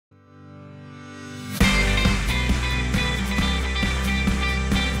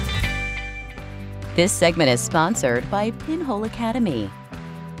This segment is sponsored by Pinhole Academy.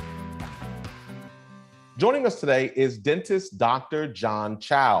 Joining us today is dentist Dr. John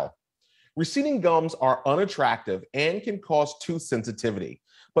Chao. Receding gums are unattractive and can cause tooth sensitivity,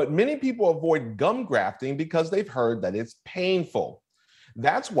 but many people avoid gum grafting because they've heard that it's painful.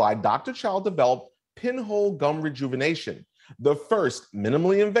 That's why Dr. Chao developed Pinhole Gum Rejuvenation, the first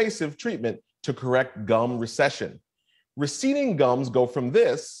minimally invasive treatment to correct gum recession. Receding gums go from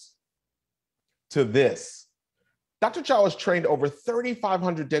this to this. Dr. Chao has trained over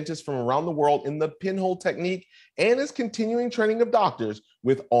 3,500 dentists from around the world in the pinhole technique and is continuing training of doctors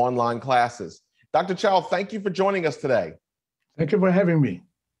with online classes. Dr. Chao, thank you for joining us today. Thank you for having me.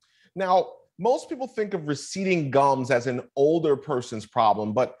 Now, most people think of receding gums as an older person's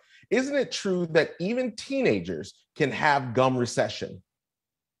problem, but isn't it true that even teenagers can have gum recession?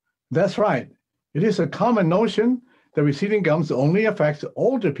 That's right. It is a common notion that receding gums only affects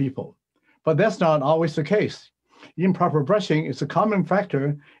older people, but that's not always the case. Improper brushing is a common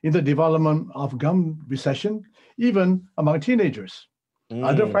factor in the development of gum recession, even among teenagers.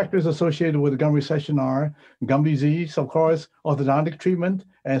 Other factors associated with gum recession are gum disease, of course, orthodontic treatment,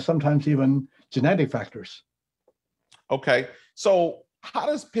 and sometimes even genetic factors. Okay, so how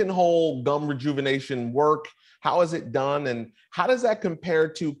does pinhole gum rejuvenation work? How is it done? And how does that compare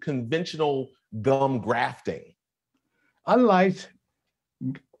to conventional gum grafting? Unlike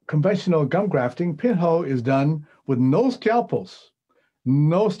conventional gum grafting, pinhole is done with no scalpels,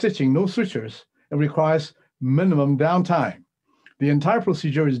 no stitching, no sutures, and requires minimum downtime. The entire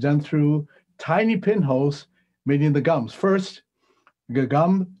procedure is done through tiny pinholes made in the gums. First, the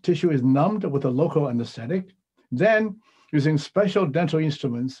gum tissue is numbed with a local anesthetic. Then, using special dental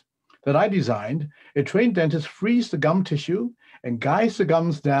instruments that I designed, a trained dentist frees the gum tissue and guides the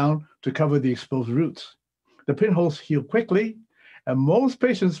gums down to cover the exposed roots. The pinholes heal quickly, and most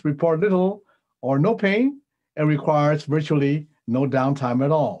patients report little or no pain and requires virtually no downtime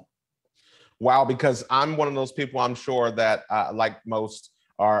at all. Wow, because I'm one of those people, I'm sure, that like most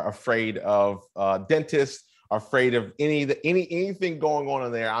are afraid of dentists, are afraid of anything going on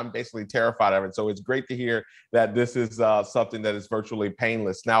in there. I'm basically terrified of it. So it's great to hear that this is something that is virtually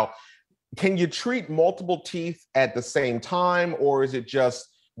painless. Now, can you treat multiple teeth at the same time, or is it just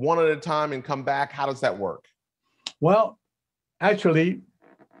one at a time and come back? How does that work? Well, actually,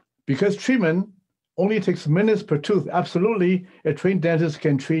 because treatment only takes minutes per tooth, absolutely, a trained dentist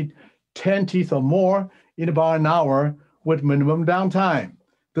can treat 10 teeth or more in about an hour with minimum downtime.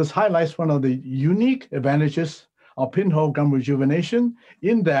 This highlights one of the unique advantages of pinhole gum rejuvenation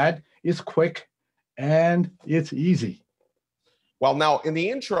in that it's quick and it's easy. Well, now in the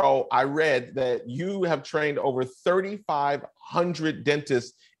intro, I read that you have trained over 3,500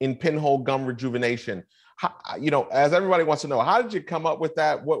 dentists in pinhole gum rejuvenation. As everybody wants to know, how did you come up with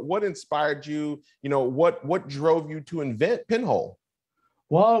that? What inspired you? What drove you to invent pinhole?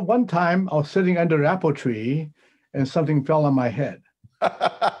 Well, one time I was sitting under an apple tree and something fell on my head.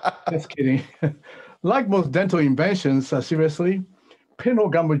 Just kidding. Like most dental inventions, seriously, pinhole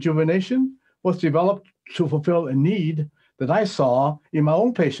gum rejuvenation was developed to fulfill a need that I saw in my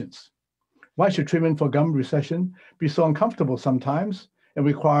own patients. Why should treatment for gum recession be so uncomfortable sometimes and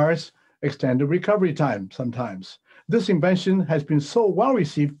requires extended recovery time sometimes? This invention has been so well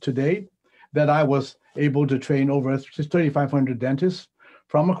received to date that I was able to train over 3,500 dentists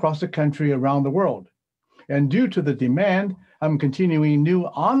from across the country around the world. And due to the demand, I'm continuing new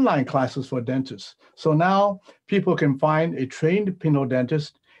online classes for dentists. So now people can find a trained pinhole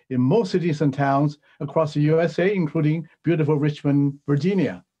dentist in most cities and towns across the USA, including beautiful Richmond,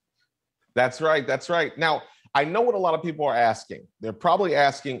 Virginia. That's right. That's right. Now, I know what a lot of people are asking. They're probably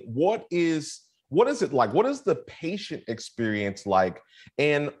asking, what is it like? What is the patient experience like?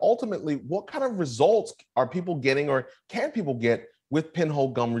 And ultimately, what kind of results are people getting or can people get with pinhole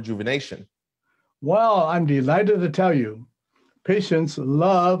gum rejuvenation? Well, I'm delighted to tell you, patients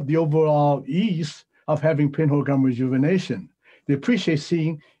love the overall ease of having pinhole gum rejuvenation. They appreciate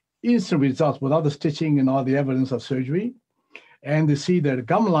seeing instant results without the stitching and all the evidence of surgery. And they see their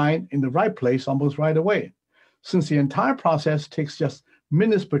gum line in the right place almost right away. Since the entire process takes just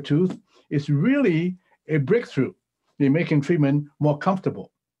minutes per tooth, it's really a breakthrough in making treatment more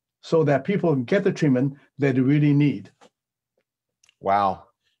comfortable so that people can get the treatment that they really need. Wow.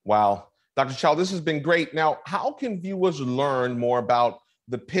 Wow. Dr. Chao, this has been great. Now, how can viewers learn more about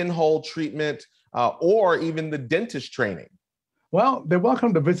the pinhole treatment or even the dentist training? Well, they're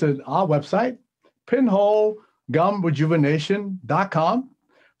welcome to visit our website, pinholegumrejuvenation.com,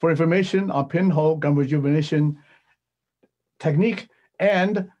 for information on pinhole gum rejuvenation technique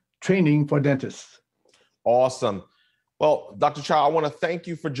and training for dentists. Awesome. Well, Dr. Chao, I want to thank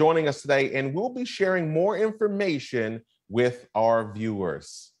you for joining us today, and we'll be sharing more information with our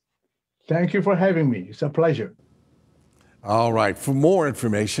viewers. Thank you for having me. It's a pleasure. All right. For more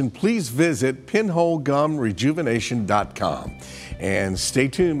information, please visit pinholegumrejuvenation.com. And stay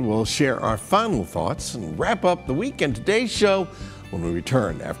tuned. We'll share our final thoughts and wrap up the week and today's show when we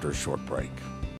return after a short break.